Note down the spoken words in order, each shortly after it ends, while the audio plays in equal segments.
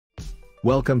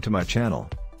Welcome to my channel.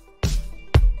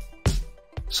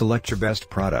 Select your best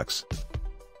products.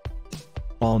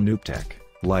 All noob tech,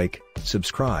 like,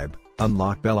 subscribe,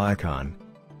 unlock bell icon.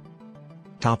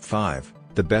 Top 5,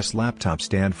 the best laptop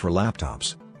stand for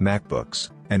laptops,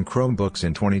 Macbooks, and Chromebooks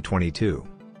in 2022.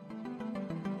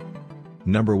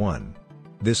 Number 1.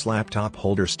 This laptop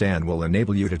holder stand will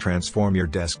enable you to transform your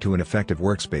desk to an effective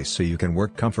workspace so you can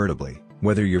work comfortably,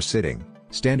 whether you're sitting,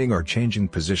 standing or changing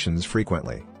positions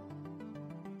frequently.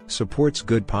 Supports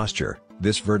good posture.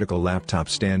 This vertical laptop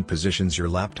stand positions your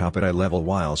laptop at eye level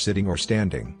while sitting or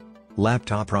standing.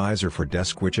 Laptop riser for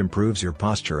desk, which improves your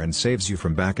posture and saves you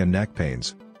from back and neck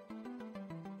pains.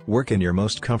 Work in your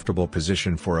most comfortable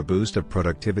position for a boost of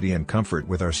productivity and comfort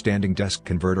with our standing desk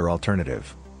converter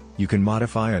alternative. You can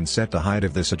modify and set the height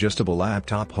of this adjustable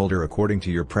laptop holder according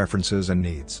to your preferences and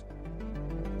needs.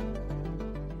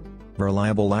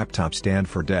 Reliable laptop stand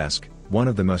for desk. One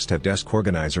of the must-have desk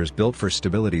organizers built for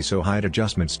stability so height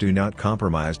adjustments do not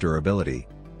compromise durability.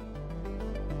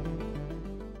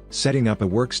 Setting up a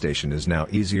workstation is now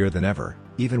easier than ever,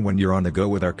 even when you're on the go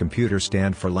with our computer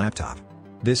stand for laptop.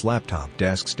 This laptop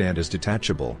desk stand is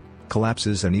detachable,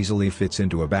 collapses and easily fits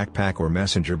into a backpack or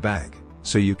messenger bag,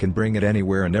 so you can bring it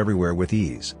anywhere and everywhere with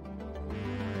ease.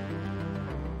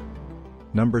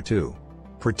 Number 2.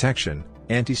 Protection.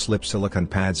 Anti-slip silicone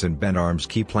pads and bent arms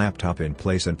keep laptop in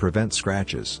place and prevent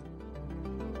scratches.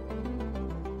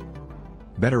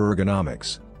 Better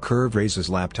ergonomics. Curve raises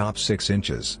laptop 6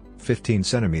 inches, 15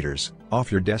 centimeters,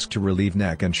 off your desk to relieve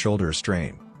neck and shoulder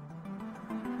strain.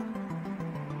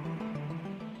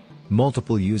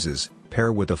 Multiple uses.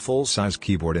 Pair with a full-size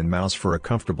keyboard and mouse for a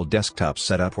comfortable desktop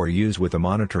setup or use with a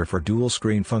monitor for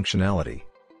dual-screen functionality.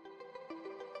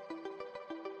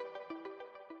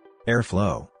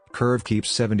 Airflow. Curve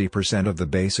keeps 70% of the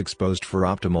base exposed for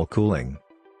optimal cooling.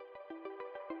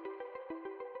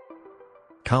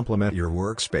 Complement your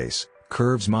workspace.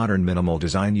 Curve's modern minimal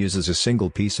design uses a single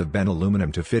piece of bent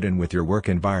aluminum to fit in with your work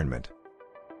environment.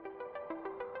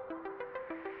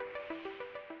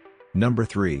 Number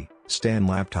 3. Stand.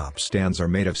 Laptop stands are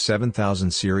made of 7000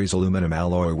 series aluminum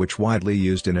alloy, which widely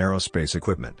used in aerospace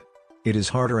equipment. It is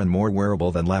harder and more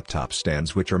wearable than laptop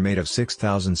stands, which are made of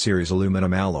 6000 series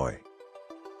aluminum alloy.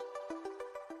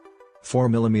 4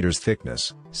 mm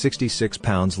thickness, 66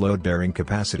 pounds load-bearing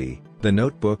capacity. The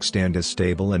notebook stand is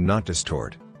stable and not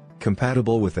distort.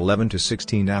 Compatible with 11 to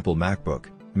 16 Apple MacBook,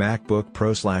 MacBook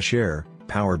Pro/Air,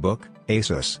 PowerBook,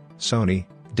 Asus, Sony,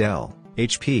 Dell,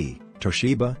 HP,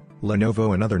 Toshiba,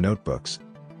 Lenovo and other notebooks.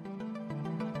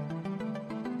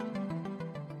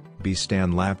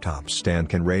 B-Stand. Laptop stand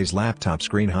can raise laptop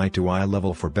screen height to eye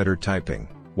level for better typing,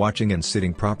 watching and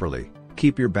sitting properly,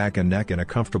 keep your back and neck in a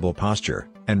comfortable posture,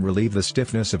 and relieve the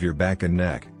stiffness of your back and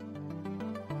neck.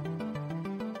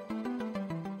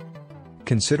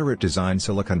 Considerate design.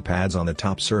 Silicone pads on the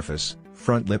top surface,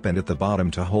 front lip and at the bottom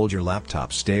to hold your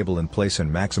laptop stable in place and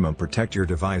maximum protect your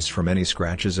device from any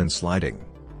scratches and sliding.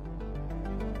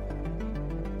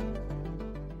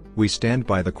 We stand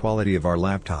by the quality of our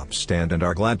laptop stand and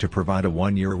are glad to provide a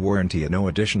 1-year warranty at no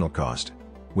additional cost.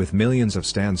 With millions of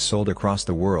stands sold across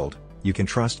the world, you can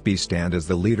trust B-Stand as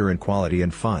the leader in quality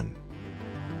and fun.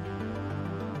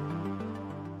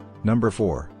 Number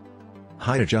 4.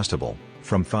 Height adjustable,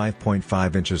 from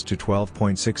 5.5 inches to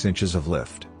 12.6 inches of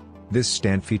lift. This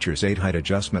stand features 8 height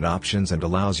adjustment options and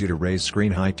allows you to raise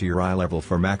screen height to your eye level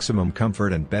for maximum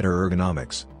comfort and better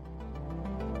ergonomics.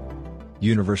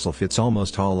 Universal fits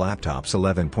almost all laptops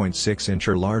 11.6 inch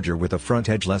or larger with a front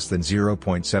edge less than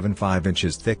 0.75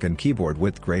 inches thick and keyboard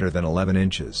width greater than 11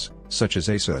 inches, such as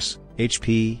Asus,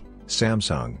 HP,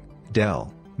 Samsung,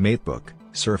 Dell, MacBook,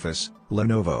 Surface,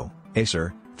 Lenovo,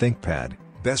 Acer, ThinkPad,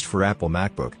 best for Apple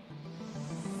MacBook.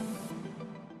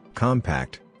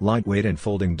 Compact, lightweight and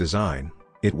folding design.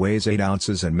 It weighs 8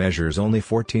 ounces and measures only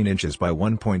 14 inches by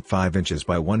 1.5 inches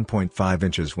by 1.5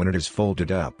 inches when it is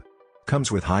folded up.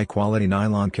 Comes with high-quality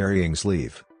nylon carrying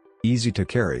sleeve. Easy to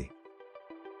carry.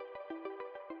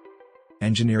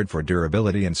 Engineered for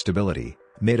durability and stability,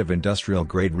 made of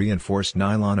industrial-grade reinforced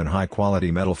nylon and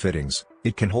high-quality metal fittings,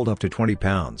 it can hold up to 20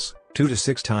 pounds, 2 to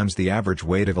 6 times the average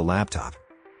weight of a laptop.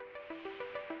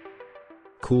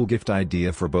 Cool gift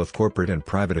idea for both corporate and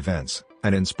private events,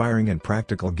 an inspiring and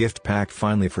practical gift pack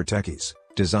finally for techies,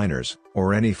 designers,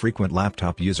 or any frequent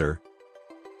laptop user.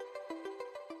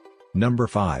 Number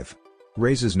 5.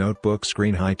 Raises notebook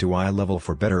screen height to eye level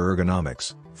for better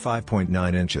ergonomics,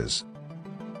 5.9 inches.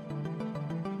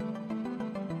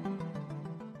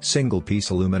 Single-piece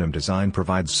aluminum design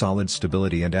provides solid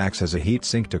stability and acts as a heat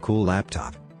sink to cool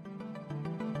laptop.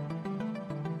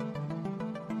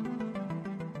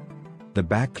 The The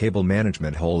back cable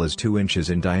management hole is 2 inches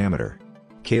in diameter.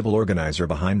 Cable organizer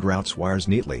behind routes wires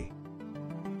neatly.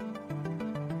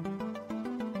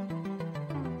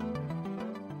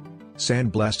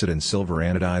 Sandblasted and silver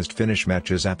anodized finish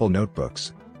matches Apple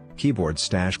notebooks. Keyboard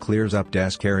stash clears up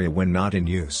desk area when not in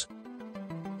use.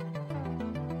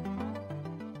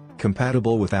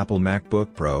 Compatible with Apple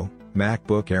MacBook Pro,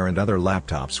 MacBook Air and other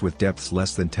laptops with depths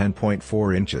less than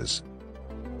 10.4 inches.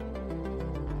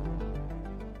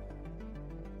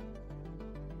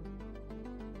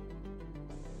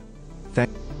 Thank